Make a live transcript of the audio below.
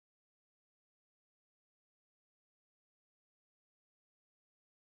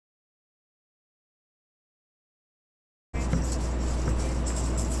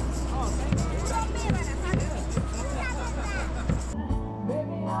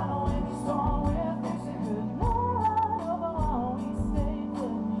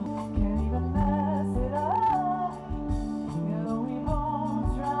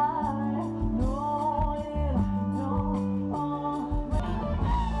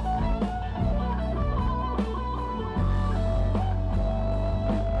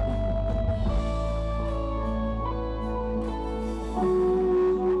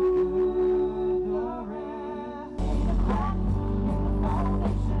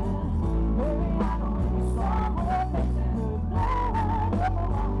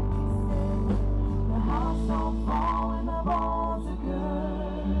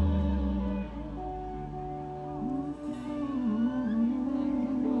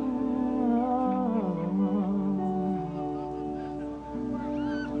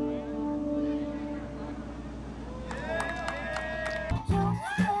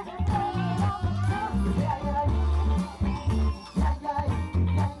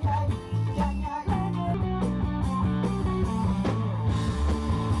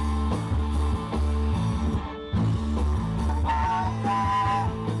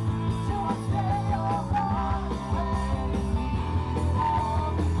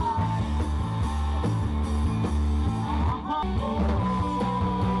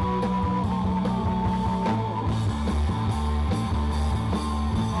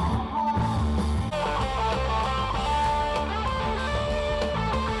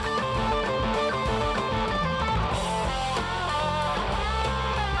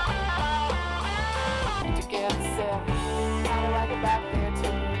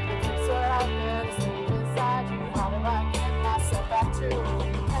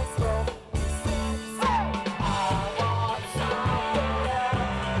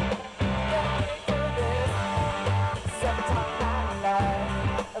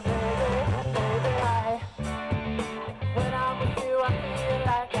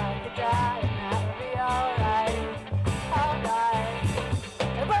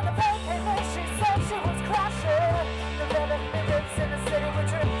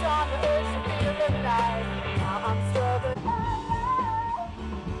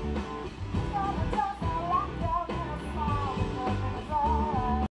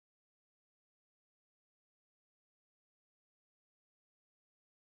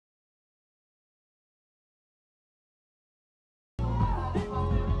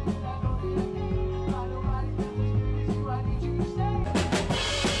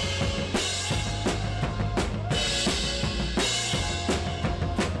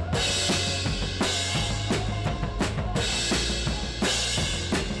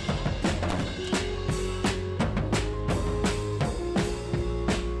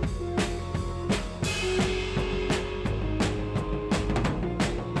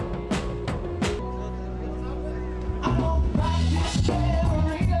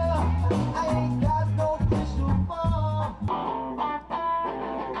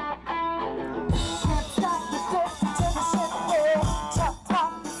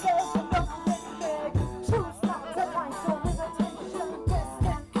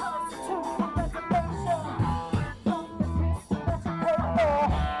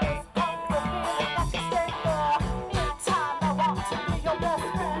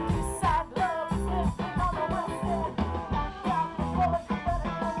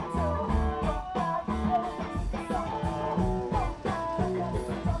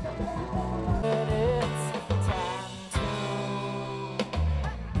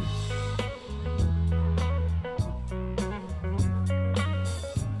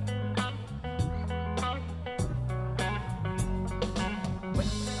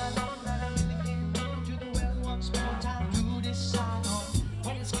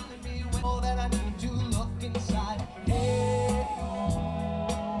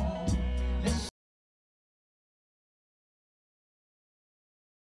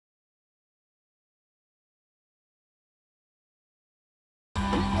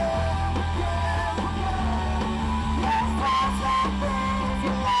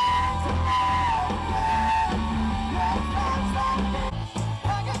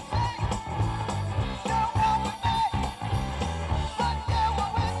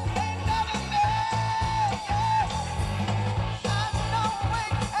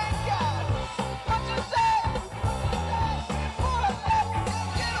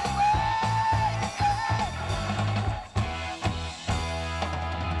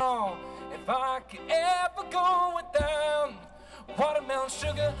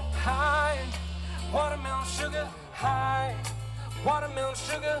high. Watermelon sugar high. Watermelon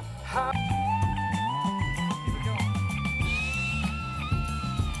sugar high.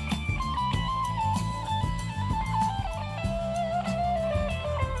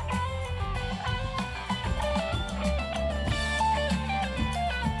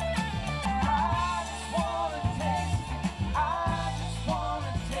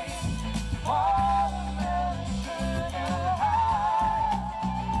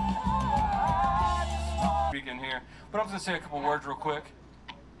 But I'm just going to say a couple words real quick.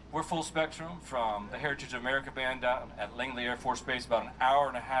 We're Full Spectrum from the Heritage of America band down at Langley Air Force Base, about an hour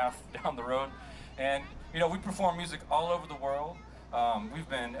and a half down the road. And, you know, we perform music all over the world. We've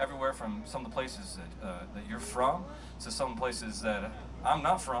been everywhere from some of the places that you're from to some places that I'm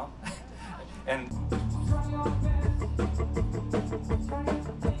not from. And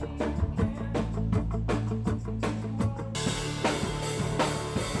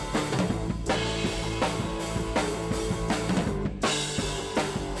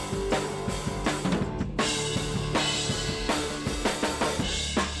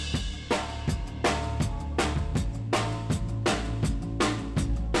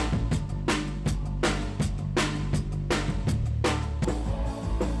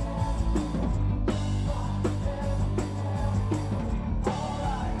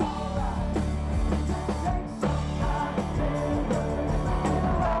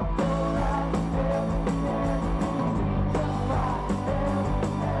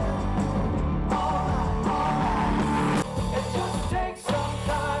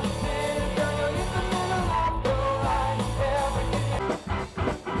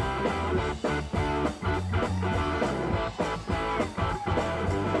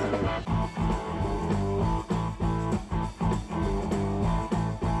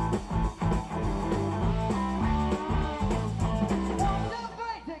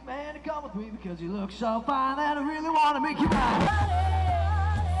because you look so fine that I really want to make you mine.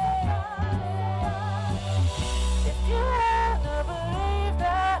 If you ever believe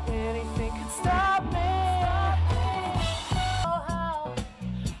that anything could stop me, oh, how,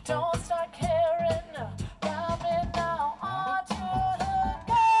 don't stop.